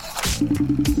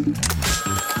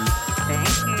 Thank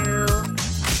you.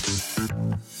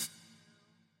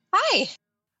 Hi.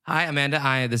 Hi,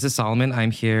 Amanda. This is Solomon. I'm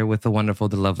here with the wonderful,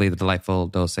 the lovely, the delightful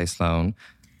Dulcé Sloan.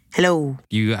 Hello.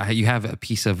 You have a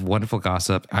piece of wonderful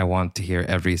gossip. I want to hear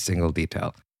every single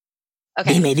detail.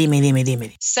 Okay.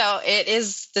 Dime. So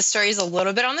the story is a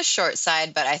little bit on the short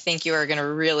side, but I think you are going to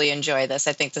really enjoy this.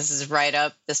 I think this is right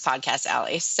up this podcast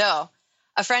alley. So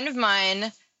a friend of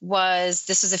mine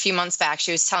this was a few months back.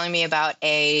 She was telling me about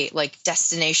a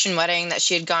destination wedding that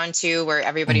she had gone to where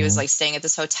everybody was staying at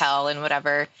this hotel and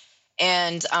whatever.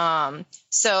 And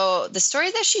so the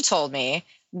story that she told me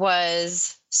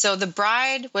was, so the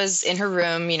bride was in her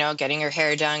room, getting her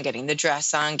hair done, getting the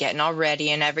dress on, getting all ready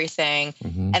and everything.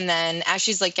 Mm-hmm. And then as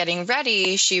she's getting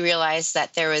ready, she realized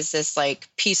that there was this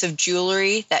piece of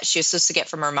jewelry that she was supposed to get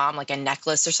from her mom, a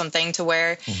necklace or something to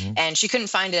wear. Mm-hmm. And she couldn't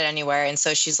find it anywhere. And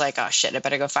so she's like, oh shit, I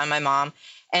better go find my mom.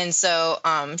 And so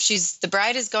the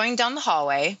bride is going down the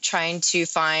hallway trying to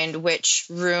find which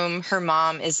room her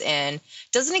mom is in.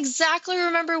 Doesn't exactly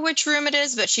remember which room it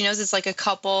is, but she knows it's a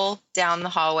couple down the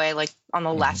hallway, on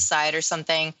the left side or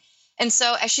something. And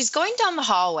so as she's going down the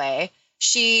hallway,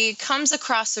 she comes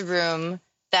across a room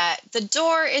that the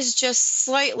door is just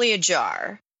slightly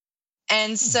ajar.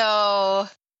 And so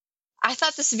I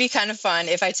thought this would be kind of fun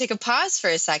if I take a pause for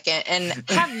a second and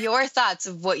have your thoughts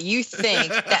of what you think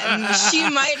that she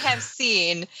might have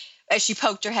seen as she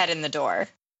poked her head in the door.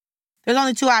 There's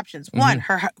only two options. Mm-hmm. One,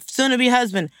 her soon-to-be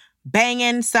husband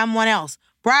banging someone else.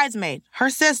 Bridesmaid, her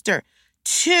sister.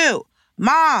 2,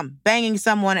 mom banging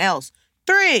someone else.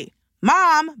 3,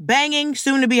 mom banging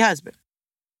soon-to-be husband.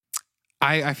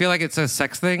 I feel like it's a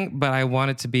sex thing, but I want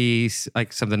it to be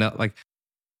something else.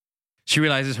 She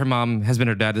realizes her mom has been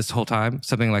her dad this whole time.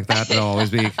 Something like that. It'll always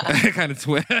be kind of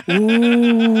twist. But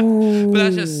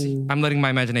that's just, I'm letting my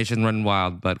imagination run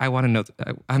wild. But I want to know.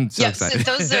 I'm so excited.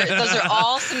 So those are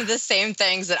all some of the same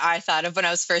things that I thought of when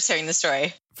I was first hearing the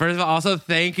story. First of all, also,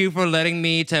 thank you for letting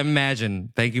me to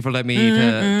imagine. Thank you for letting me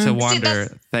to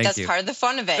wander. Thank you. That's part of the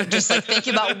fun of it. Just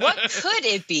thinking about what could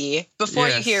it be before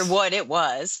you hear what it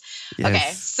was. Yes.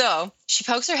 Okay, so she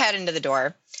pokes her head into the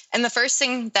door. And the first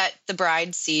thing that the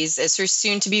bride sees is her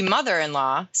soon-to-be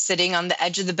mother-in-law sitting on the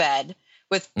edge of the bed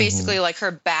with basically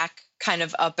her back kind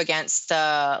of up against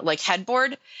the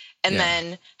headboard. And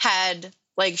then had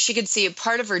she could see a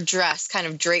part of her dress kind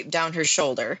of draped down her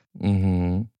shoulder.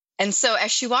 Mm-hmm. And so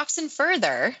as she walks in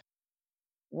further,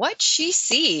 what she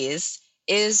sees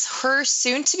is her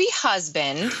soon-to-be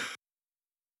husband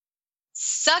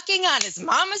sucking on his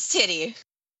mama's titty.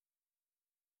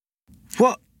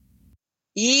 What?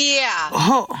 Yeah.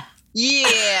 Oh.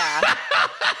 Yeah.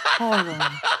 Hold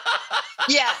on.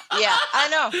 Yeah.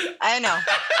 I know.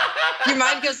 Your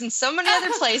mind goes in so many other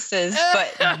places,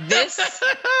 but this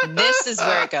is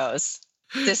where it goes.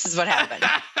 This is what happened.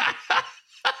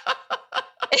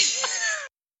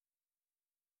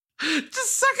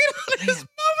 Just sucking on his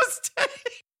mama's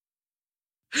titty.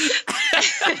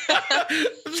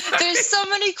 There's so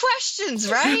many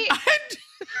questions, right?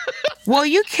 Well,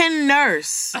 you can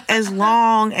nurse as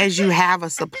long as you have a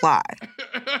supply.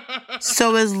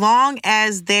 So as long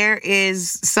as there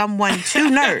is someone to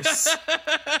nurse,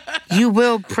 you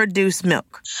will produce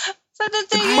milk. But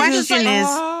the question is,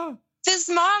 this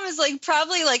mom is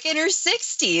probably in her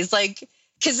 60s,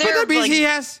 because they're that means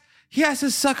he has to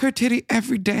suck her titty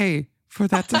every day for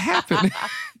that to happen.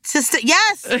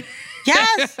 Yes. And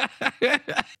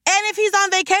if he's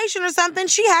on vacation or something,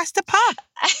 she has to pump.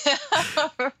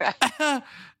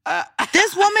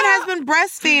 This woman has been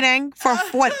breastfeeding for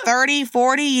 30,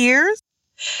 40 years?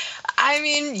 I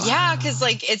mean, yeah, because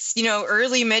it's,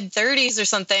 early mid-30s or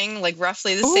something,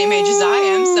 roughly the same age as I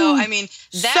am. So, I mean,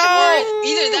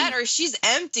 either that or she's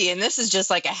empty and this is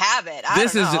just a habit. I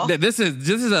don't know. This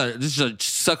is a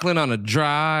suckling on a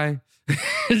dry... no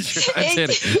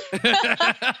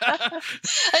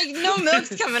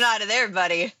milk's coming out of there,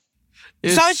 buddy.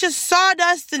 So it's just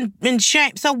sawdust and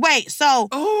shame. So wait,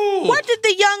 what did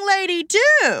the young lady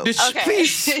do?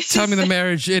 Please tell me the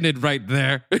marriage ended right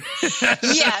there.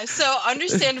 Yeah, so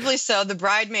understandably so, the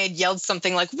bridemaid yelled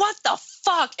something like, "What the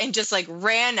fuck?" and just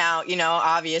ran out,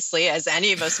 obviously, as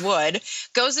any of us would,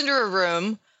 goes into her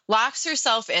room, locks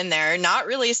herself in there, not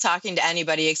really talking to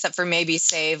anybody except for maybe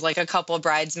save a couple of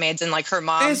bridesmaids and her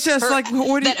mom. It's just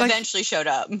eventually showed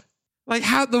up.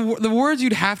 How the words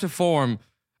you'd have to form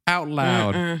out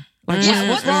loud. What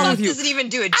the fuck does it even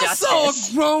do it justice? I saw a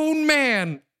grown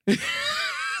man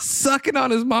sucking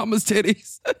on his mama's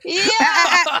titties.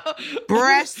 Yeah.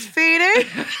 Breastfeeding?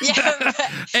 Yeah.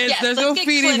 And there's no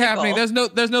feeding happening. There's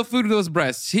no food to those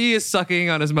breasts. He is sucking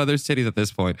on his mother's titties at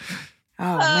this point.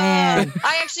 Oh, man.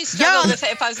 I actually struggled with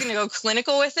if I was going to go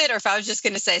clinical with it or if I was just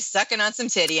going to say sucking on some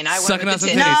titty, and I went with the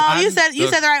titty. No, you said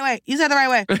the right way. You said the right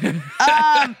way.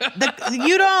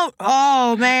 You don't.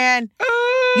 Oh man,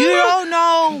 you don't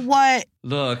know what.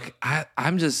 Look,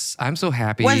 I'm so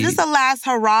happy. Was this the last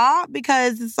hurrah?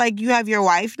 Because it's like you have your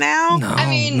wife now. No, I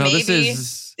mean, maybe.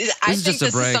 I think this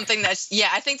is something that's. Yeah,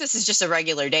 I think this is just a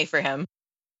regular day for him.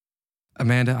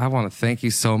 Amanda, I want to thank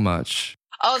you so much.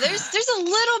 Oh, there's a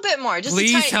little bit more. Just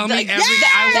please tell me everything.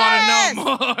 I want to know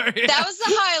more. Yeah. That was the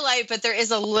highlight, but there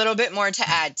is a little bit more to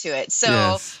add to it.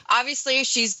 So obviously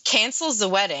she cancels the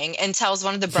wedding and tells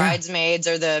one of the bridesmaids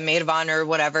or the maid of honor or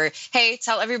whatever, hey,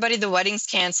 tell everybody the wedding's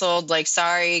canceled. Like,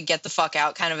 sorry, get the fuck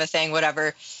out kind of a thing,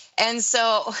 whatever. And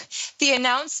so the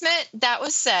announcement that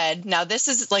was said, now this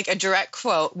is like a direct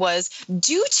quote, was,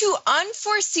 due to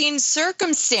unforeseen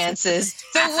circumstances,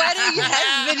 the wedding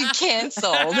has been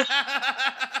canceled.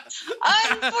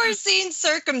 Unforeseen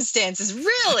circumstances.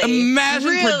 Really?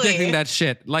 Imagine predicting that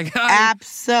shit. Like,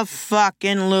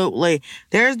 Abso-fucking-lutely.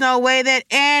 There's no way that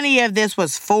any of this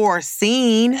was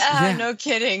foreseen. No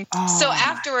kidding. So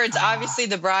afterwards, obviously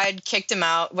the bride kicked him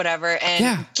out, whatever.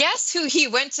 And guess who he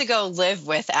went to go live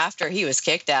with after he was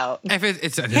kicked out? If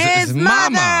it's his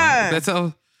mama. mother. That's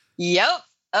all. Yep,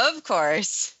 of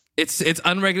course. It's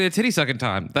unregulated titty sucking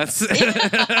time. That's. Then you can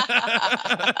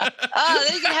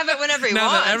have it whenever you want.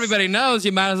 Now that everybody knows,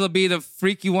 you might as well be the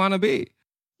freak you want to be.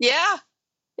 Yeah,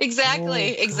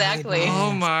 exactly, exactly.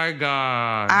 Oh my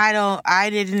god.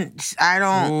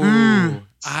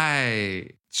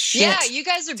 Shit. Yeah, you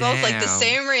guys are both like the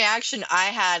same reaction I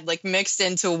had, like mixed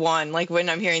into one. Like when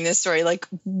I'm hearing this story, like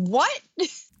what?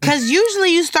 Because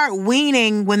usually you start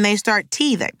weaning when they start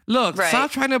teething. Look,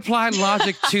 stop trying to apply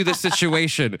logic to the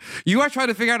situation. You are trying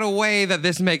to figure out a way that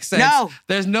this makes sense. No.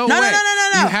 There's no way. No.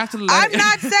 You have to I'm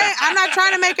not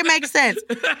trying to make it make sense.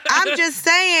 I'm just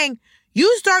saying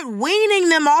you start weaning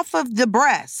them off of the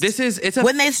breast.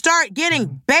 When they start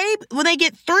getting when they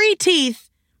get 3 teeth,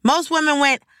 most women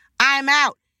went, I'm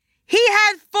out. He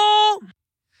had full.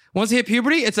 Once he hit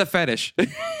puberty, it's a fetish. Oh,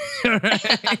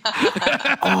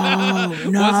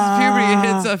 no. Once it's puberty,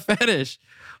 it's a fetish.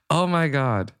 Oh, my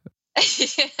God.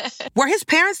 Were his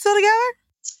parents still together?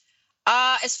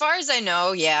 As far as I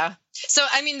know, yeah. So,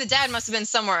 I mean, the dad must have been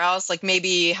somewhere else, like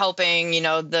maybe helping,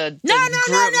 the No.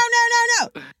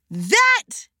 group.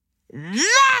 That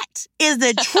is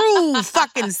the true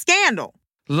fucking scandal.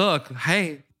 Look,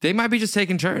 hey, they might be just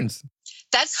taking turns.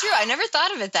 That's true. I never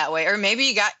thought of it that way. Or maybe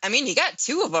you got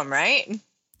 2 of them, right?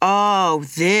 Oh,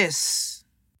 this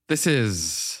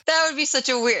is... That would be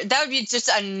that would be just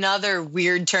another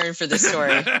weird turn for the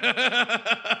story.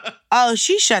 Oh,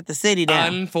 she shut the city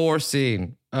down.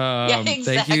 Unforeseen. Yeah,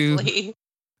 exactly.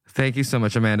 Thank you so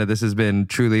much, Amanda. This has been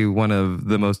truly one of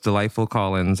the most delightful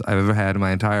call-ins I've ever had in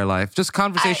my entire life. Just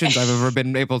conversations I've ever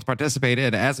been able to participate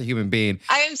in as a human being.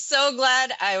 I am so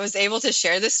glad I was able to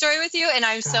share this story with you, and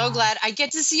I'm so glad I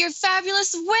get to see your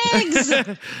fabulous wigs.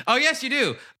 Oh, yes, you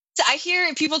do. I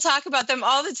hear people talk about them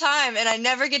all the time, and I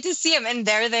never get to see them, and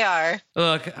there they are.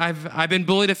 Look, I've been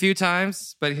bullied a few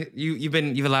times, but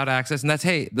you've allowed access, and that's,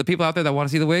 hey, the people out there that want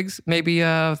to see the wigs, maybe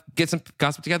get some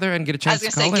gossip together and get a chance to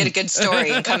call in. Get a good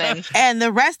story and come in. And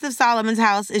the rest of Solomon's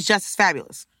house is just as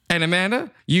fabulous. And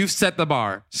Amanda, you've set the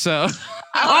bar, so.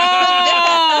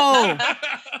 Oh!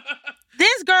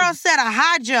 This girl set a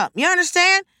high jump. You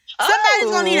understand? Somebody's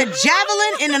going to need a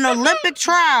javelin in an Olympic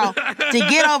trial to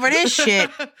get over this shit.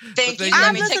 Thank you.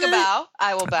 Let me take a bow.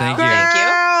 I will bow. Thank you.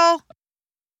 Girl.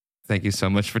 Thank you so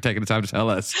much for taking the time to tell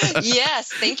us.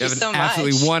 Yes, thank you so much.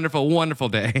 Absolutely wonderful, wonderful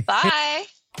day. Bye.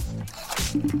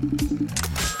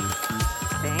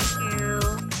 Thank you.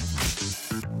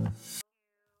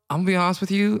 I'm going to be honest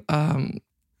with you.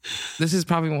 This is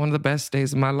probably one of the best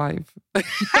days of my life.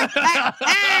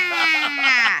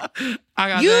 I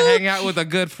got to hang out with a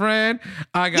good friend.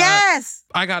 I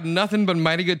got nothing but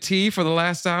mighty good tea for the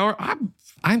last hour.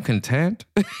 I'm content.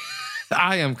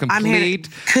 I am complete.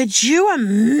 Could you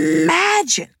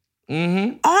imagine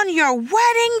on your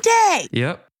wedding day?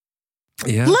 Yep.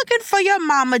 Yeah. Looking for your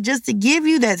mama just to give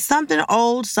you that something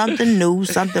old, something new,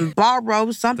 something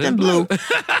borrowed, something blue,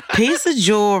 piece of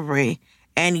jewelry,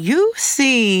 and you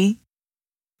see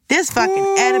this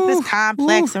fucking Oedipus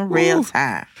complex in real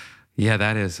time. Yeah,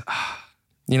 that is.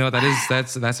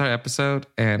 That's our episode,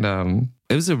 and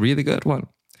it was a really good one.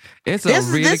 This is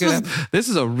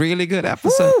a really good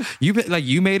episode. Woo.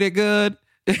 You made it good.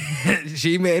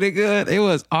 She made it good. It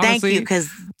was honestly. Thank you, because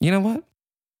you know what?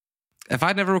 If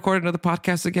I never recorded another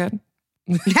podcast again,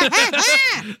 that's the one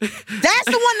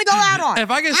to go out on.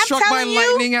 If I get struck by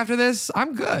lightning after this,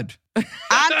 I'm good.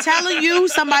 I'm telling you,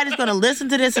 somebody's going to listen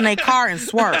to this in their car and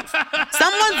swerve.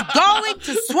 Someone's going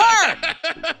to swerve.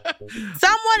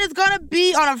 Someone is going to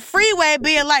be on a freeway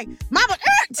being like, Mama,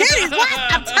 titties, what?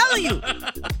 I'm telling you.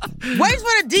 Wait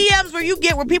for the DMs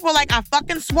where people are like, I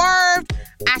fucking swerved.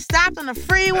 I stopped on the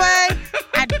freeway.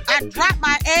 I dropped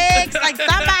my eggs. Like,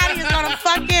 somebody is going to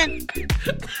fucking...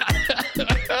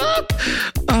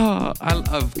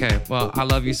 Okay. Well, I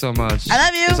love you so much. I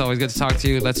love you. It's always good to talk to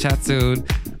you. Let's chat soon.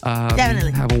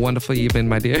 Definitely. Have a wonderful evening,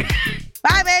 my dear.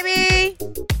 Bye, baby.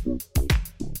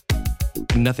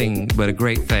 Nothing but a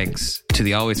great thanks to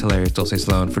the always hilarious Dulcé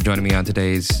Sloan for joining me on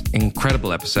today's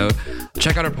incredible episode.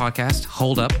 Check out our podcast,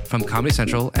 Hold Up, from Comedy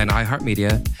Central and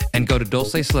iHeartMedia, and go to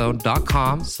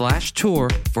dulcesloan.com/tour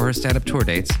for her stand-up tour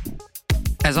dates.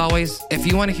 As always, if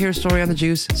you want to hear a story on the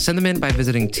Juice, send them in by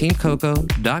visiting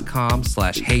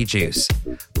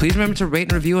teamcoco.com/heyjuice. Please remember to rate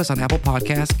and review us on Apple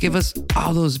Podcasts. Give us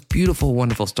all those beautiful,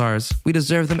 wonderful stars. We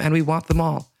deserve them and we want them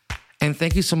all. And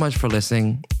thank you so much for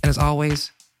listening. And as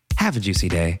always, have a juicy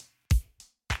day.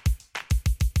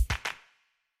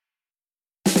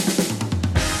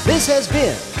 This has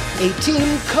been a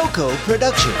Team Coco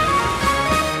production.